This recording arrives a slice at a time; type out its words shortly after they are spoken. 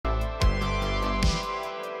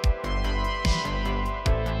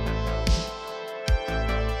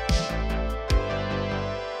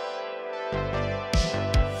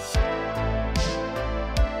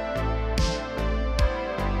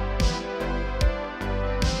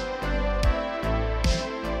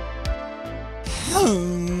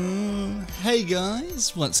Hey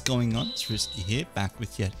guys, what's going on? It's RiiSki here, back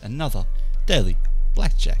with yet another daily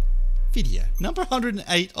Blackjack video. Number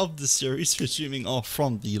 108 of the series, resuming off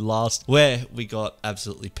from the last, where we got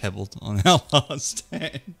absolutely pebbled on our last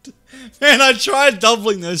hand. Man, I tried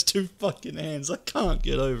doubling those two fucking hands. I can't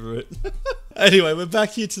get over it. Anyway, we're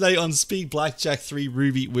back here today on Speed Blackjack 3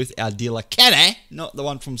 Ruby with our dealer Keny. Not the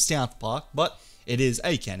one from South Park, but it is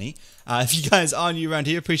a Keny. If you guys are new around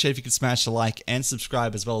here, appreciate if you could smash a like and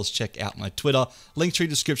subscribe, as well as check out my Twitter. Linktree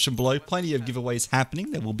description below. Plenty of giveaways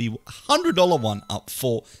happening. There will be a $100 one up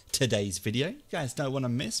for today's video. You guys don't want to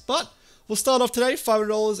miss, but we'll start off today.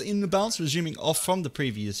 $500 in the balance, resuming off from the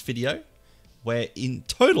previous video, where in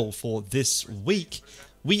total for this week,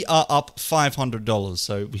 we are up $500.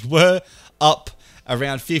 So we were up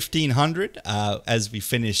around $1,500 as we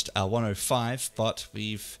finished 105, but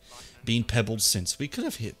we've been pebbled since. We could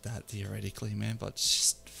have hit that theoretically, man, but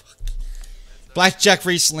just fuck. Blackjack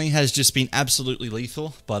recently has just been absolutely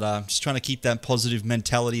lethal, but just trying to keep that positive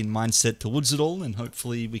mentality and mindset towards it all, and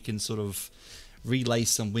hopefully we can sort of relay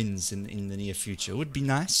some wins in the near future. It would be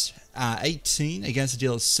nice. 18 against a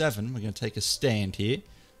deal of 7. We're going to take a stand here.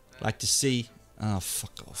 Like to see... Oh,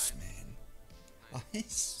 fuck off, man.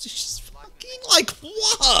 It's just fucking like,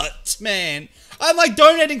 what, man? I'm like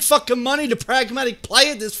donating fucking money to Pragmatic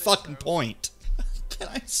Play at this fucking point. Can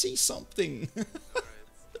I see something?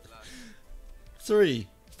 3,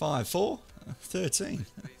 5, 4, 13.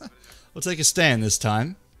 We'll take a stand this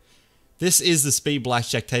time. This is the Speed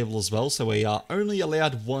Blackjack table as well, so we are only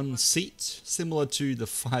allowed one seat, similar to the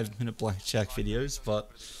 5-minute Blackjack videos,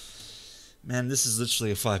 but man, this is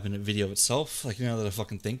literally a 5-minute video itself. Like, now that I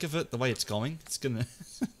fucking think of it, the way it's going, it's gonna...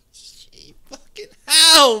 Fucking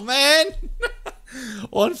hell, man!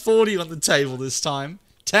 140 on the table this time.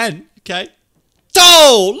 10, okay.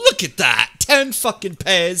 Oh, look at that! 10 fucking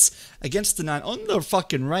pairs against the 9 on the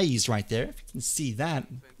fucking raise right there. If you can see that,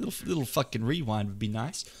 little fucking rewind would be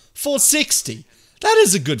nice. 460. That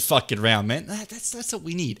is a good fucking round, man. That's what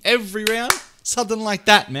we need. Every round, something like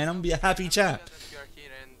that, man. I'm gonna be a happy chap.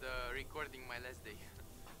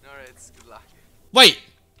 Wait,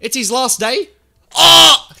 it's his last day?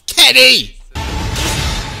 Oh, Keny!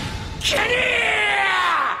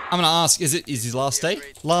 I'm gonna ask, is his last day?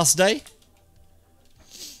 Last day?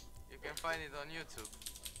 You can find it on YouTube.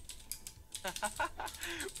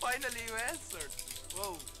 Finally you answered.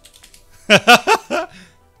 Whoa.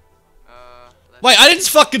 Wait, I didn't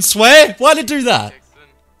fucking swear. Why did I do that?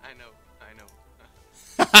 I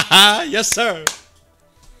know. Yes, sir.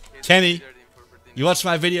 Keny, you watch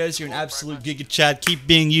my videos, you're an absolute giga chad. Keep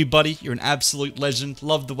being you, buddy. You're an absolute legend.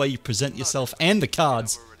 Love the way you present yourself and the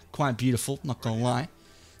cards. Quite beautiful, not gonna lie.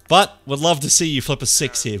 But would love to see you flip a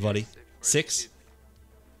 6 here, buddy. 6?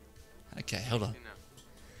 Okay, hold on.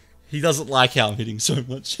 He doesn't like how I'm hitting so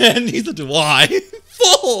much, and neither do I.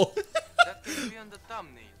 4! That will be on the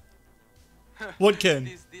thumbnail. What, Ken?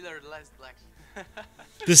 This dealer last black.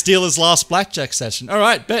 This dealer's last blackjack session.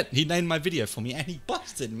 Alright, bet. He named my video for me, and he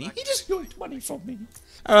busted me. He just yoinked money from me.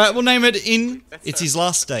 Alright, we'll name it in... It's his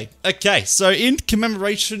last day. Okay, so in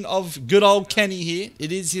commemoration of good old Keny here,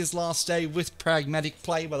 it is his last day with Pragmatic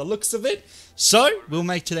Play by the looks of it. So, we'll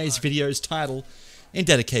make today's video's title in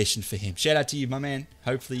dedication for him. Shout out to you, my man.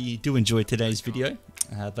 Hopefully you do enjoy today's video.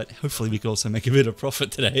 But hopefully we can also make a bit of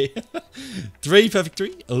profit today. 3, perfect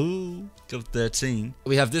 3. Oh, got a 13.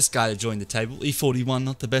 We have this guy to join the table. E41,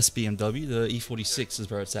 not the best BMW. The E46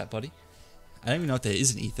 is where it's at, buddy. I don't even know if there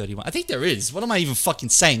is an E31. I think there is. What am I even fucking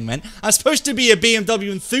saying, man? I'm supposed to be a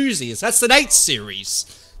BMW enthusiast. That's an 8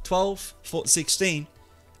 series. 12, 14, 16.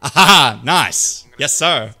 Aha, nice. Yes,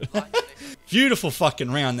 sir. Beautiful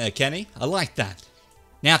fucking round there, Keny. I like that.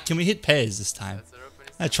 Now, can we hit pairs this time?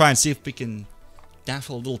 I'll try and see if we can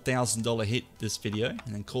daffle a little $1,000 hit this video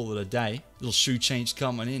and then call it a day. Little shoe change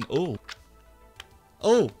coming in. Oh.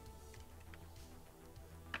 Oh.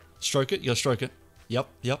 Stroke it. You gotta stroke it. Yep,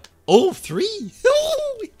 yep. Oh, 3.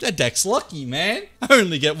 Oh, that deck's lucky, man. I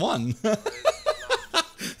only get 1.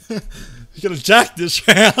 You gotta jack this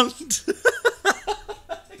round.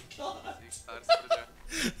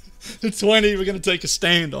 The 20 we're gonna take a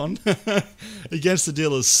stand on against the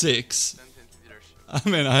dealer's 6. I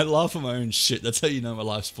mean, I laugh at my own shit. That's how you know my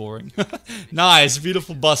life's boring. Nice,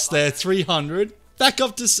 beautiful bust there. 300. Back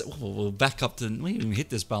up to... We'll back up to... We haven't even hit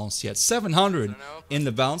this balance yet. 700 in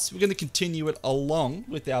the balance. We're going to continue it along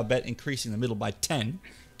with our bet increasing the middle by 10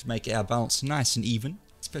 to make our balance nice and even.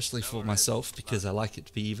 Especially for myself, because I like it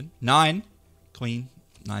to be even. 9. Queen.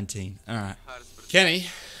 19. Alright. Keny,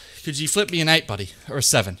 could you flip me an 8, buddy? Or a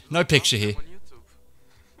 7? No picture here.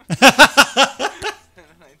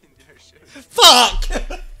 Fuck!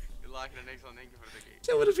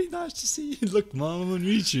 nice to see you. Look, Mom, I'm on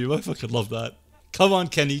YouTube. I fucking love that. Come on,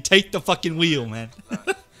 Keny. Take the fucking wheel, man.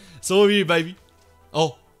 It's all of you, baby.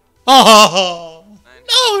 Oh. Oh!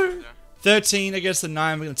 No! 13 against the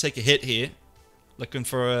 9. We're going to take a hit here. Looking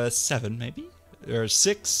for a 7, maybe? Or a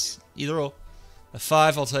 6. Either or. A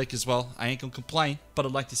 5 I'll take as well. I ain't going to complain. But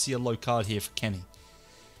I'd like to see a low card here for Keny.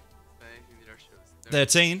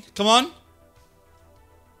 13. Come on.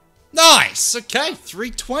 Nice! Okay,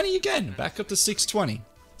 320 again. Back up to 620.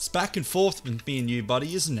 It's back and forth with me and you,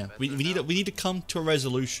 buddy, isn't it? We need to come to a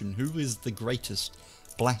resolution. Who is the greatest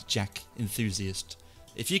blackjack enthusiast?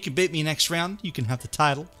 If you can beat me next round, you can have the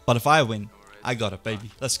title. But if I win, I got it,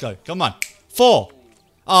 baby. Let's go. Come on. 4.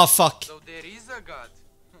 Oh, fuck. So there is a god.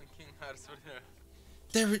 King Hearts for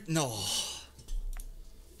there. No.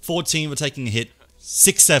 14, we're taking a hit.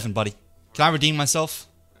 6-7, buddy. Can I redeem myself?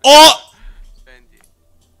 Oh!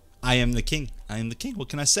 I am the king. I am the king. What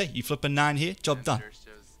can I say? You flip a 9 here, job done.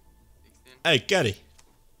 Hey, Keny.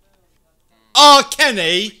 Oh,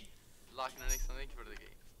 Keny!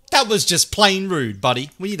 That was just plain rude,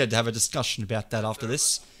 buddy. We need to have a discussion about that after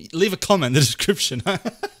this. Leave a comment in the description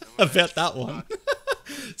about that one.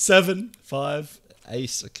 7, 5,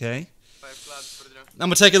 ace, okay. I'm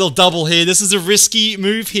going to take a little double here. This is a risky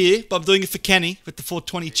move here, but I'm doing it for Keny with the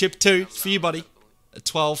 420 chip too. It's for you, buddy. A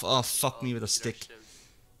 12. Oh, fuck me with a stick.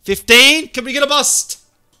 15. Can we get a bust?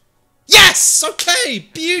 Yes! Okay.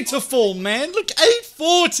 Beautiful, man. Look,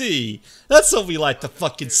 840. That's what we like to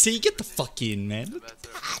fucking see. Get the fuck in, man. Look at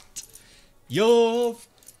that. Yo.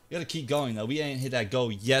 We gotta keep going, though. We ain't hit that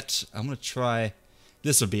goal yet. I'm going to try.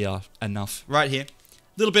 This will be enough. Right here.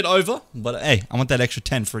 A little bit over, but hey, I want that extra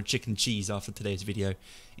 10 for a chicken cheese after today's video.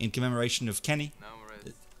 In commemoration of Keny,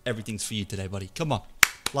 everything's for you today, buddy. Come on.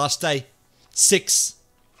 Last day. 6.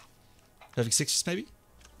 Perfect 6s, maybe?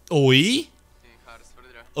 Oi?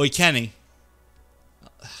 Oi, Keny.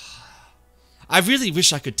 I really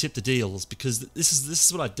wish I could tip the deals, because this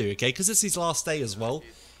is what I'd do, okay? Because it's his last day as well.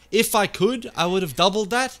 If I could, I would have doubled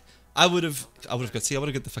that. I would have got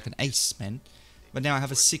the fucking ace, man. But now I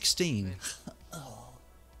have a 16.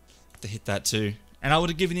 To hit that too. And I would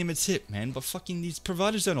have given him a tip, man. But fucking these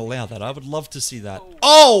providers don't allow that. I would love to see that.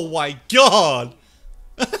 Oh my god!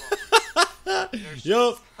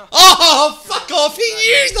 Yup. Oh, fuck off! He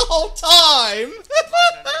knew the whole time!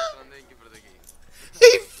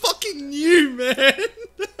 He fucking knew, man!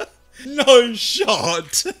 No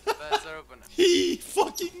shot! He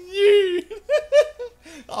fucking knew!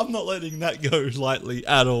 I'm not letting that go lightly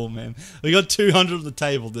at all, man. We got 200 on the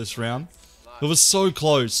table this round. It was so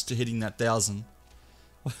close to hitting that 1,000.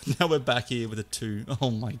 Now we're back here with a 2.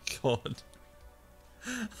 Oh my god.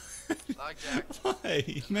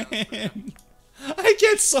 Why, man? I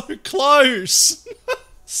get so close.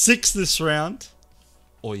 6 this round.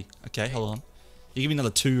 Oi. Okay, hold on. You give me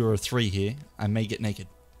another 2 or a 3 here. I may get naked.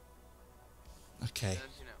 Okay.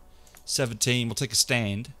 17. We'll take a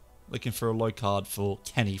stand. Looking for a low card for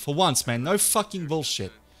Keny. For once, man. No fucking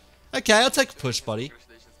bullshit. Okay, I'll take a push, buddy.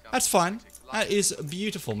 That's fine. That is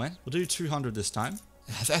beautiful, man. We'll do 200 this time.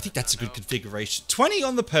 I think that's a good configuration. 20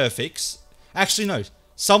 on the perfects. Actually, no.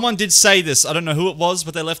 Someone did say this. I don't know who it was,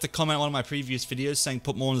 but they left a comment on one of my previous videos saying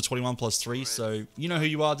put more on the 21 plus 3. So, you know who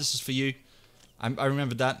you are. This is for you. I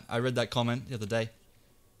remembered that. I read that comment the other day.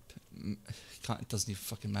 It doesn't even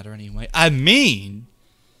fucking matter anyway. I mean...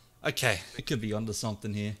 Okay, it could be onto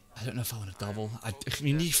something here. I don't know if I want to double. I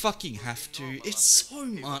mean, you fucking have to. It's so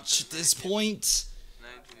much at this point.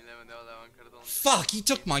 Fuck, he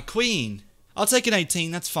took my queen. I'll take an 18,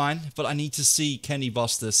 that's fine. But I need to see, can he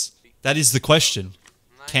bust this? That is the question.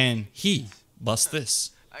 Can he bust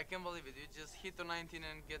this? I can't believe it. You just hit a 19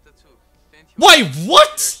 and get a 2. Wait,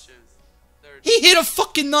 what? He hit a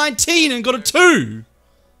fucking 19 and got a 2.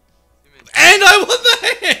 And I won the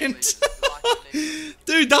hand!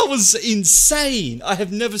 Dude, that was insane. I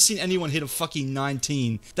have never seen anyone hit a fucking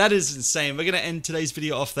 19. That is insane. We're going to end today's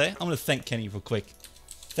video off there. I'm going to thank Keny real quick.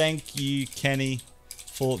 Thank you, Keny,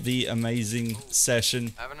 for the amazing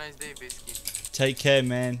session. Have a nice day, VALIDITY. Take care,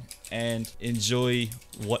 man, and enjoy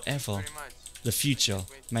whatever the future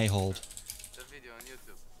may hold. The video on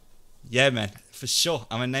YouTube. Yeah, man, for sure.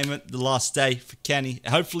 I'm going to name it The Last Day for Keny.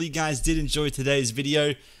 Hopefully you guys did enjoy today's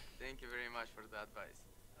video. Thank you very much for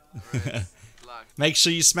the advice. Make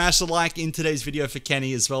sure you smash the like in today's video for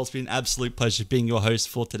Keny as well. It's been an absolute pleasure being your host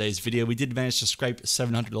for today's video. We did manage to scrape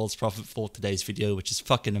 $700 profit for today's video, which is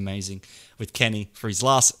fucking amazing with Keny for his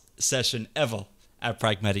last session ever at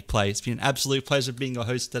Pragmatic Play. It's been an absolute pleasure being your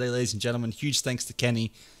host today, ladies and gentlemen. Huge thanks to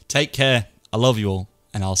Keny. Take care. I love you all,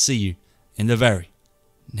 and I'll see you in the very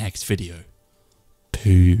next video.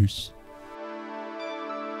 Peace.